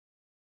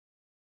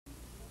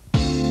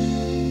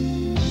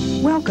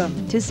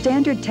Welcome to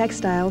Standard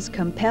Textile's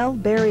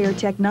ComPel Barrier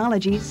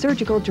Technology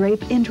Surgical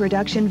Drape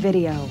Introduction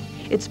video.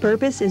 Its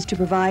purpose is to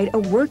provide a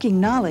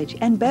working knowledge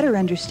and better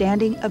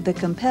understanding of the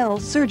ComPel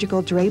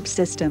surgical drape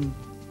system.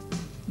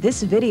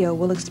 This video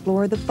will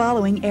explore the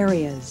following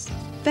areas: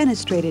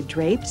 fenestrated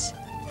drapes,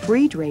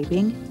 free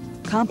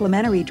draping,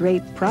 complementary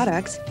drape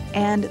products,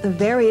 and the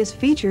various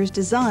features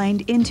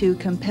designed into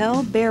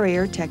ComPel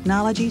Barrier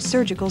Technology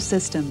surgical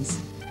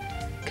systems.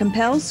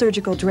 ComPel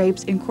surgical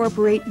drapes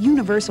incorporate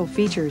universal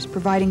features,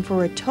 providing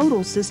for a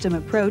total system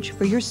approach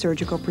for your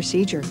surgical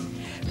procedure.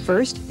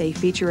 First, they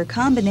feature a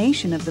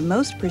combination of the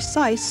most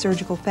precise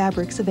surgical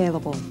fabrics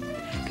available.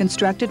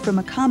 Constructed from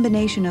a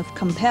combination of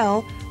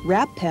ComPel,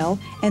 Rappel,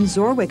 and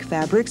Zorwick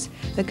fabrics,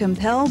 the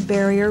ComPel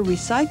Barrier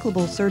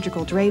recyclable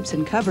surgical drapes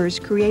and covers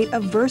create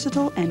a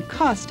versatile and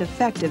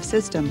cost-effective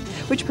system,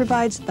 which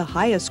provides the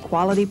highest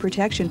quality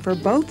protection for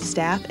both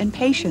staff and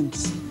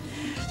patients.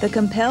 The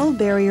ComPel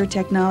Barrier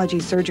Technology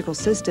surgical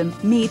system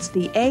meets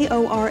the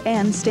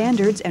AORN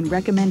standards and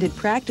recommended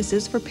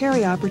practices for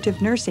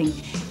perioperative nursing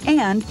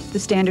and the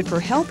standard for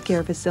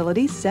healthcare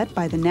facilities set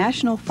by the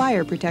National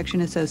Fire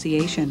Protection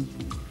Association.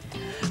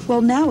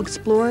 We'll now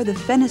explore the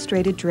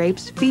fenestrated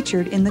drapes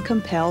featured in the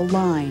ComPel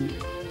line.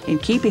 In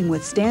keeping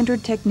with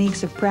standard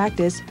techniques of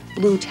practice,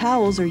 blue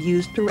towels are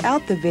used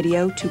throughout the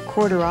video to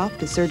quarter off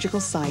the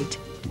surgical site.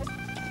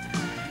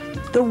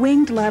 The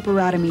winged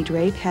laparotomy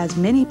drape has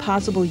many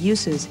possible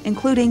uses,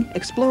 including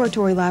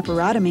exploratory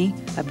laparotomy,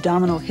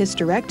 abdominal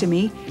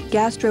hysterectomy,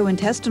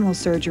 gastrointestinal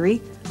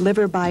surgery,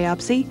 liver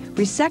biopsy,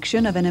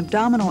 resection of an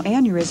abdominal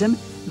aneurysm,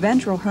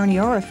 ventral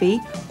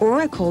herniorrhaphy,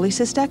 or a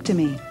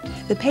cholecystectomy.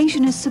 The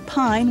patient is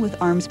supine with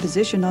arms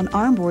positioned on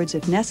arm boards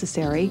if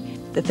necessary.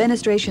 The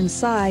fenestration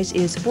size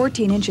is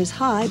 14 inches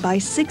high by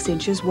 6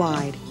 inches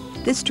wide.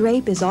 This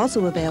drape is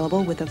also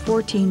available with a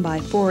 14 by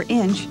 4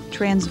 inch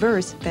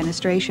transverse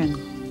fenestration.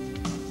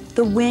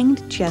 The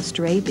winged chest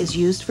drape is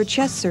used for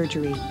chest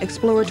surgery,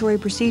 exploratory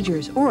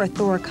procedures, or a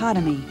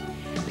thoracotomy.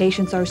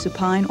 Patients are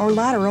supine or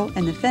lateral,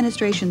 and the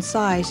fenestration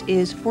size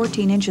is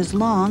 14 inches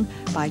long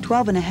by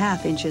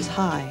 12.5 inches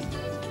high.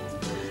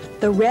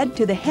 The red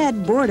to the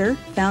head border,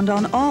 found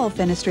on all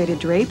fenestrated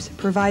drapes,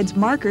 provides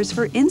markers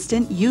for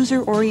instant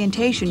user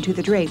orientation to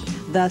the drape,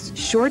 thus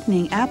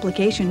shortening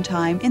application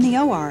time in the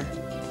OR.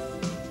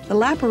 The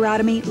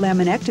laparotomy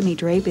laminectomy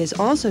drape is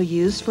also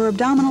used for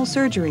abdominal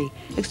surgery,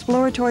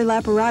 exploratory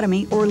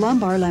laparotomy, or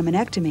lumbar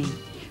laminectomy.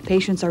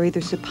 Patients are either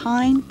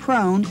supine,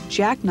 prone,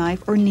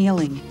 jackknife, or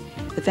kneeling.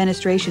 The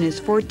fenestration is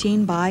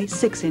 14 by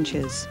 6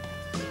 inches.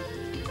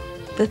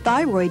 The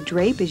thyroid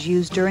drape is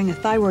used during a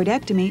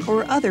thyroidectomy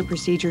or other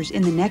procedures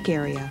in the neck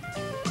area.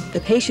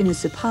 The patient is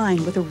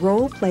supine with a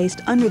roll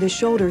placed under the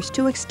shoulders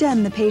to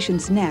extend the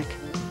patient's neck.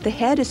 The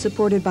head is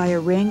supported by a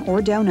ring or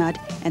donut,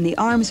 and the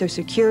arms are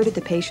secured at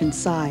the patient's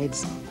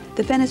sides.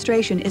 The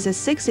fenestration is a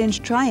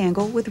 6-inch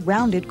triangle with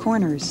rounded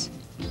corners.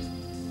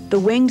 The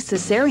winged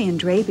cesarean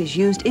drape is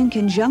used in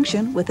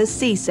conjunction with a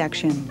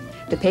C-section.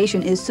 The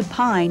patient is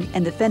supine,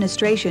 and the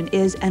fenestration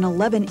is an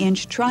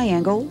 11-inch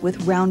triangle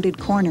with rounded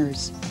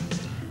corners.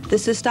 The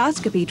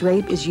cystoscopy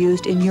drape is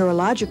used in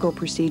urological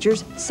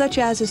procedures such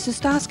as a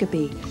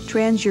cystoscopy,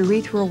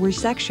 transurethral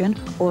resection,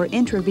 or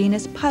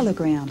intravenous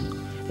pyelogram.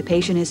 The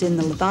patient is in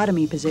the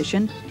lithotomy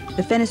position.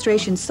 The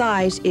fenestration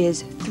size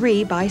is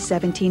 3 by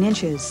 17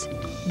 inches.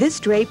 This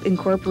drape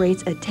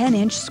incorporates a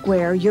 10-inch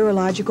square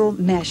urological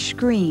mesh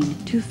screen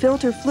to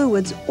filter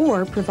fluids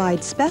or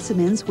provide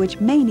specimens which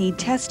may need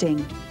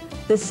testing.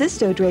 The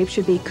cysto drape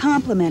should be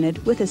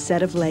complemented with a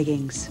set of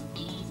leggings.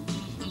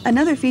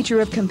 Another feature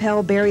of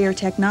ComPel Barrier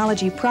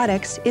Technology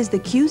products is the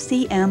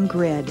QCM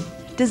grid.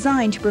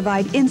 Designed to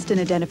provide instant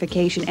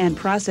identification and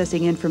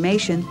processing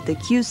information, the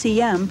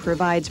QCM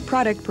provides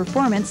product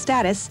performance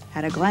status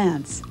at a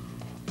glance.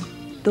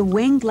 The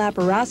winged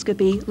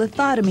laparoscopy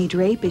lithotomy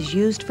drape is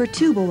used for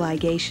tubal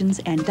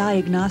ligations and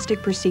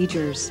diagnostic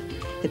procedures.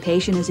 The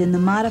patient is in the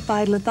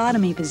modified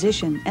lithotomy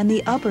position, and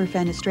the upper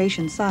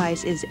fenestration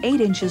size is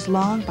 8 inches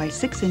long by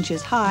 6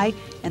 inches high,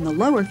 and the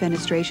lower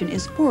fenestration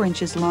is 4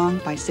 inches long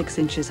by 6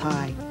 inches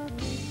high.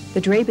 The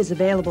drape is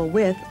available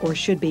with, or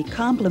should be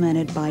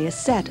complemented by, a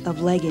set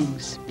of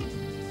leggings.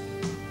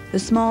 The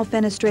small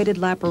fenestrated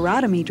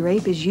laparotomy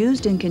drape is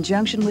used in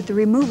conjunction with the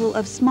removal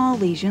of small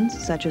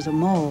lesions, such as a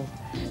mole.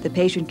 The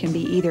patient can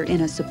be either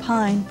in a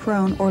supine,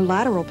 prone, or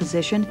lateral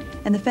position,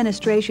 and the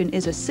fenestration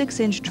is a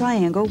 6-inch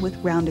triangle with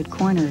rounded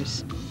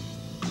corners.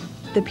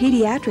 The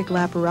pediatric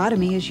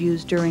laparotomy is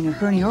used during a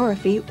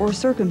herniorrhaphy or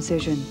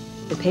circumcision.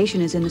 The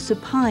patient is in the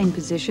supine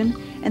position,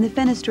 and the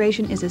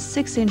fenestration is a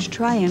 6-inch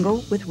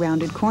triangle with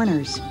rounded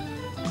corners.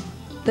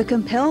 The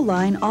ComPel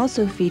line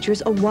also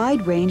features a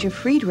wide range of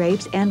free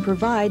drapes and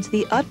provides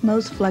the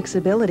utmost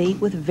flexibility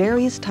with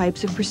various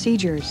types of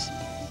procedures.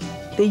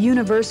 The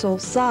universal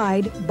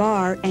side,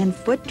 bar, and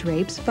foot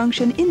drapes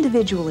function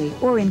individually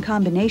or in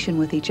combination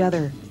with each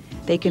other.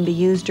 They can be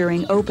used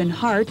during open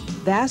heart,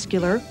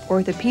 vascular,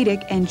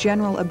 orthopedic, and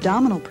general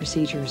abdominal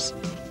procedures.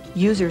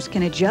 Users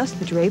can adjust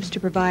the drapes to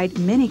provide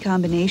many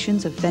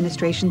combinations of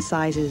fenestration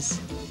sizes.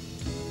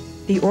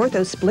 The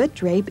ortho split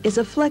drape is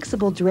a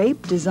flexible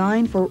drape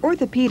designed for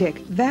orthopedic,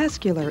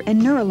 vascular, and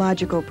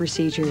neurological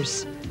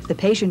procedures. The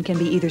patient can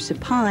be either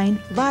supine,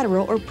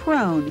 lateral, or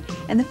prone,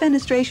 and the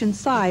fenestration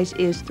size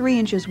is 3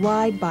 inches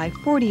wide by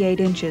 48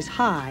 inches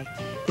high.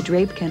 The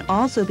drape can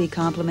also be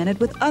complemented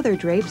with other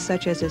drapes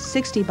such as a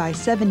 60 by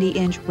 70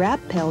 inch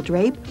ComPel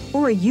drape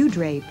or a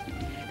U-drape.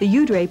 The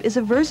U-drape is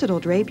a versatile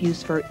drape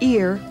used for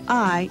ear,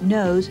 eye,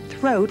 nose,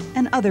 throat,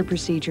 and other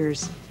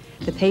procedures.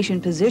 The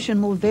patient position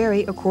will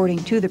vary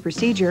according to the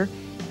procedure.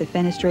 The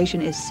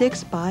fenestration is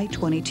 6 by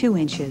 22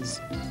 inches.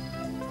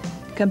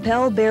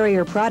 ComPel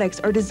barrier products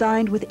are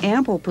designed with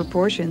ample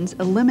proportions,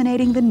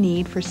 eliminating the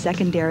need for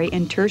secondary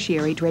and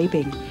tertiary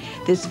draping.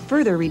 This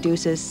further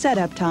reduces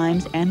setup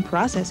times and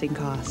processing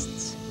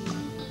costs.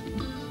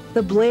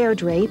 The Blair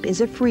drape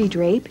is a free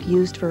drape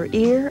used for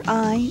ear,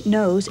 eye,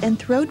 nose, and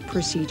throat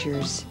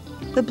procedures.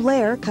 The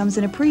Blair comes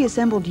in a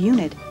pre-assembled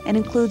unit and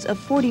includes a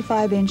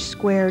 45-inch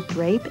square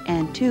drape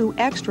and 2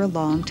 extra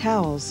long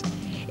towels.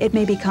 It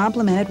may be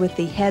complemented with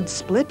the head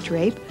split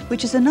drape,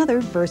 which is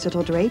another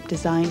versatile drape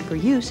designed for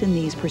use in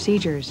these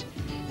procedures.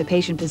 The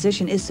patient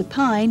position is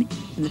supine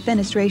and the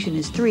fenestration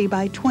is 3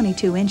 by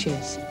 22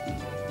 inches.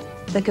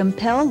 The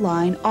ComPel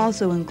line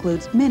also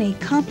includes many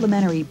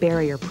complementary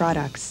barrier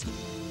products.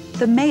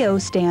 The Mayo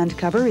stand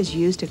cover is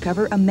used to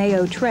cover a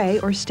Mayo tray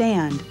or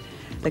stand.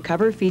 The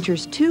cover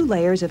features 2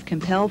 layers of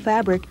ComPel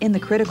fabric in the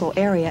critical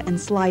area and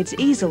slides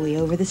easily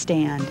over the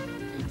stand.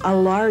 A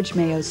large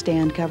Mayo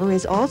stand cover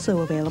is also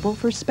available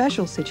for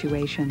special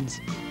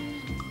situations.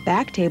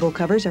 Back table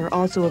covers are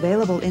also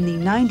available in the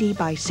 90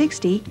 by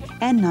 60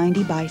 and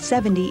 90 by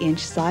 70 inch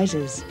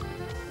sizes.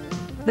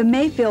 The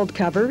Mayfield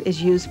cover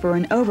is used for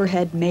an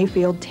overhead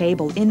Mayfield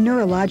table in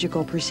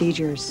neurological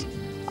procedures.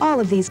 All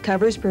of these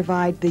covers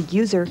provide the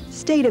user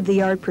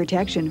state-of-the-art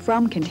protection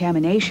from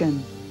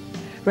contamination.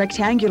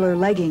 Rectangular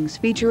leggings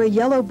feature a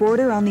yellow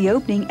border on the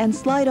opening and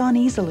slide on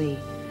easily.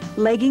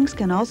 Leggings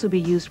can also be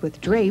used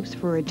with drapes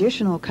for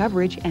additional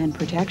coverage and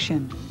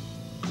protection.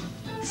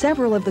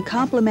 Several of the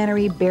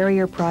complementary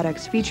barrier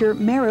products feature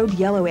marrowed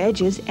yellow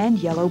edges and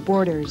yellow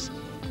borders.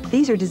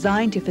 These are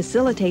designed to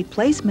facilitate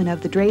placement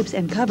of the drapes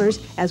and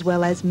covers as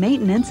well as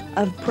maintenance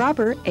of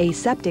proper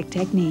aseptic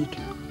technique.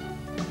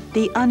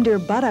 The under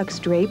buttocks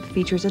drape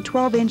features a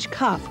 12-inch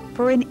cuff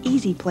for an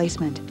easy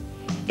placement.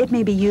 It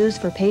may be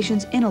used for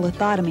patients in a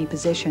lithotomy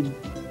position.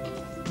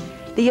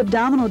 The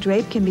abdominal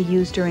drape can be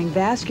used during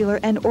vascular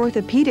and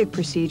orthopedic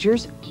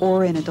procedures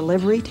or in a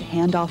delivery to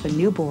hand off a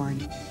newborn.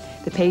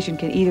 The patient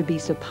can either be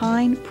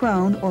supine,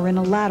 prone, or in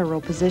a lateral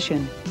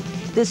position.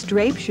 This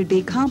drape should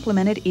be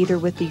complemented either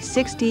with the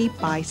 60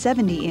 by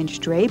 70 inch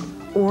drape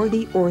or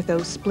the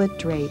ortho split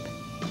drape.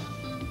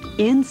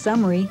 In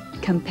summary,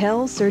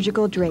 ComPel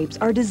surgical drapes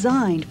are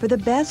designed for the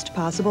best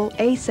possible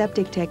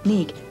aseptic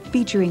technique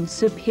featuring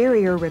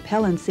superior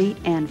repellency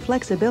and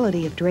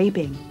flexibility of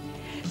draping.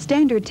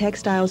 Standard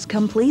Textile's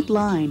complete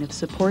line of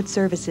support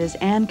services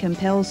and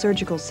ComPel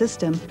surgical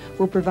system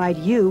will provide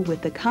you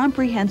with the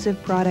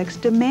comprehensive products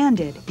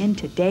demanded in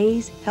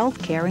today's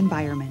healthcare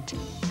environment.